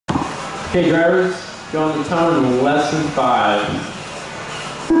Okay, drivers, go on the tone in less than 5.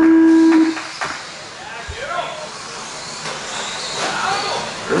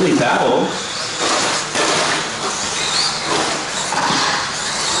 Early battle.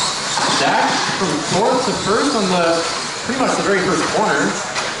 Zach from 4th to 1st on pretty much the very first corner.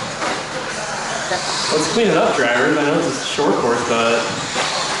 Let's clean it up, drivers. I know it's a short course, but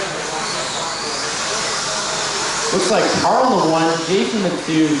looks like Carl in the 1, Jason in the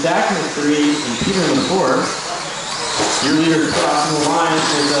 2, Zach in the 3, and Peter in the 4. Your leader crossing the line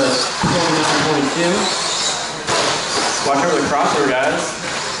with a 29.2. Watch out for the crossover, guys.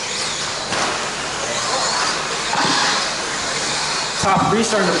 Top 3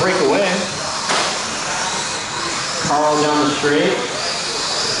 starting to break away. Carl down the straight.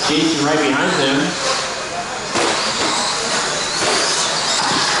 Jason right behind him.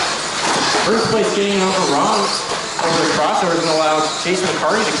 First place getting over wrong over the crossover is going to allow Jason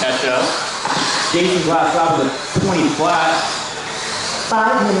McCarty to catch up. Jason's last lap with a 20 flat.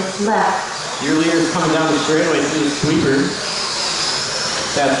 5 minutes left. Your leader's coming down the straightaway through the sweeper.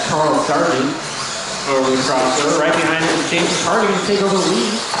 That's Carl Sargent over the crossover. Right behind him is Jason McCarty going to take over the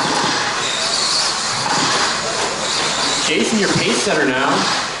lead. Jason, your pace setter now.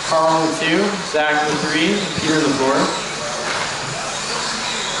 Carl in the 2, Zach in the 3, and Peter in the 4.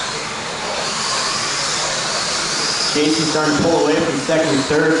 Jason starting to pull away from second and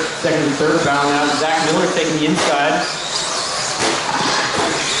third, battling out. Zach Miller taking the inside.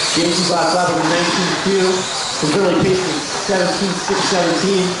 Jason's last lap with a 19.2. His early pace is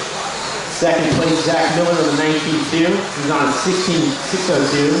 17.617. Second place, Zach Miller with a 19.2. He's on a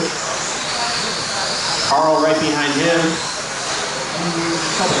 16.602. Carl right behind him.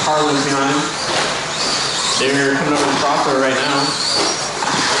 A couple car lengths behind him. They're coming over the crossover right now.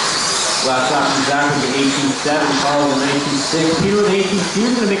 Last lap from Zach with the 18.7, Carl with the 19.6. Peter with the 18.2 is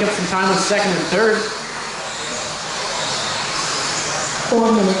going to make up some time with second and third.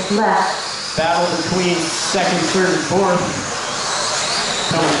 4 minutes left. Battle between second, third, and fourth.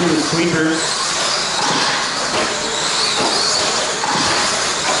 Coming through the sweepers.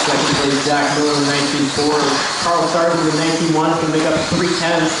 Second place, Zach Miller with 19.4. Carl Sargent with 19.1 to make up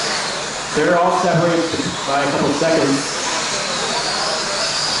 3:10. They're all separated by a couple seconds.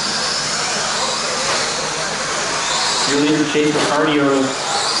 Your leader, Chase McCarty, over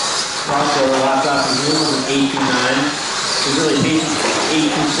crossover last lap from him with an 18.9. His really pace is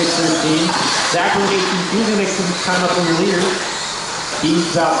 18.613. Zach with 18.2 is going to make some time up on your leader. He's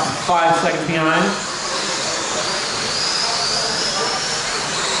about 5 seconds behind.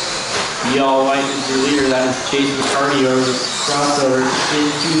 The all white is your leader. That is Chase McCarty over the crossover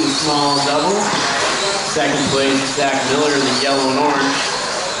into the small double. Second place, Zach Miller in the yellow and orange.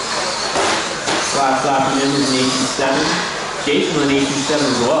 Last lap from him is an 18.7. Jason with an 18.7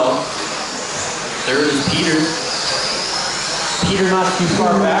 as well. Third is Peter. Peter not too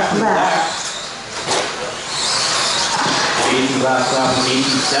far back from Zach. Jason's last lap was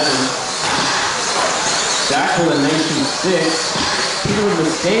 18.7. Zach with a 19.6. Peter with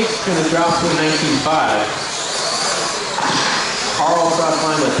mistakes going to drop to a 19.5. Carl cross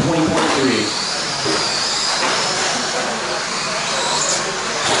line with 20.3.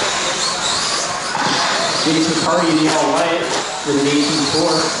 Jason McCarty, the all white, with an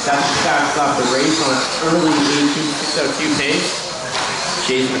 18.4. That's the fast off the race on an early 18.602 pace.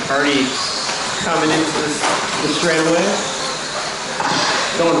 Jason McCarty coming into the straightaway.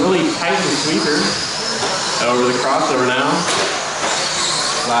 Going really tight in the sweeper. Over the crossover now.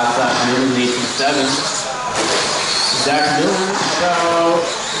 Last lap from him is 18.7. Zach Miller about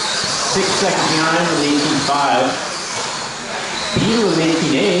 6 seconds behind with 18.5. Peter with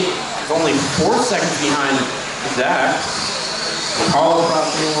 18.8. Only 4 seconds behind Zach. Carl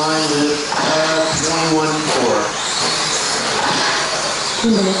crossing the line with 21.4.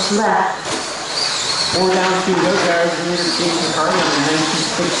 2 minutes left. 4 down, 2 to go, guys. Leader Jason McCarty on the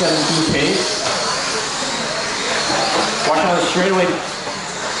 19.617 pace. Watch out the straightaway.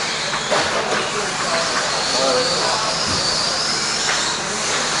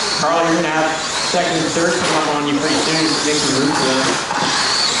 Carl, you're going to have second and third come up on you pretty soon to make some room for them.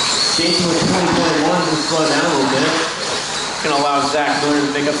 Jason with 20.1 to slow down a little bit. It's going to allow Zach Miller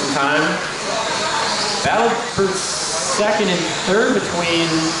to pick up some time. Battle for second and third between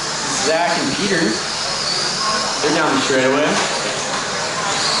Zach and Peter. They're down the straightaway.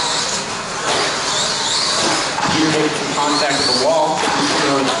 Peter making some contact with the wall.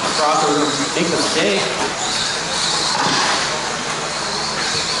 Crossover, big mistake.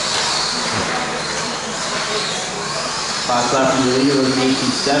 Last lap from the leader was an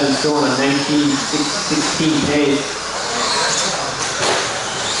 18.7, still on a 19.16 pace.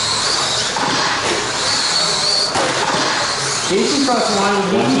 Jason crossed the line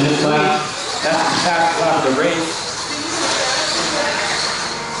with 1 minute 18-3. left. That's the fast lap of the race.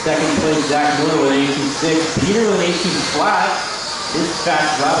 Second place, Zach Miller with 18-6. Peter with an 18 flat. His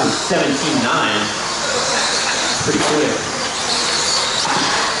fast lap is 17-9. Pretty quick.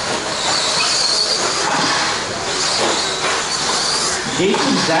 Jason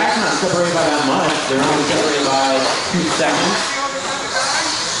and Zach not separated by that much. They're only separated by 2 seconds.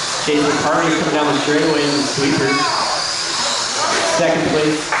 Chase McCartney coming down the straightaway in the sweeper. Second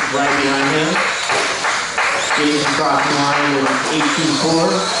place right behind him. Jason crossing the line with 18-4.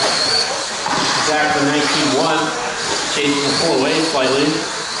 Zach with 19-1. Jason will pull away slightly.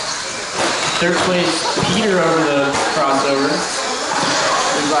 Third place, Peter over the crossover.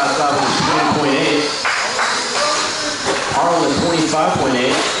 His last stop was 20.8. Carl at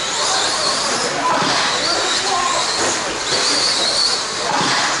 25.8.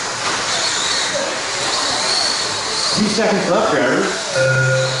 Two seconds left, drivers.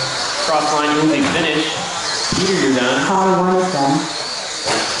 Cross line, you will be finished. Peter, you're done. Car 1 is done.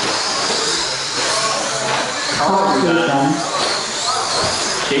 Carl, Car 2 you're is done.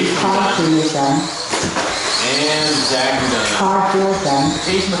 Jason, you're Car done. 3 is done. And Zach, you're done. Car 4 is done.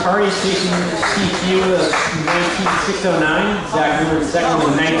 Jason McCarty is taking CQ with 19.609. Zach Miller second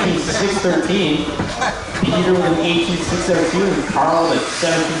with 19.613. Peter with an 18.602. And Carl at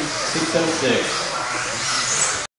 17.606.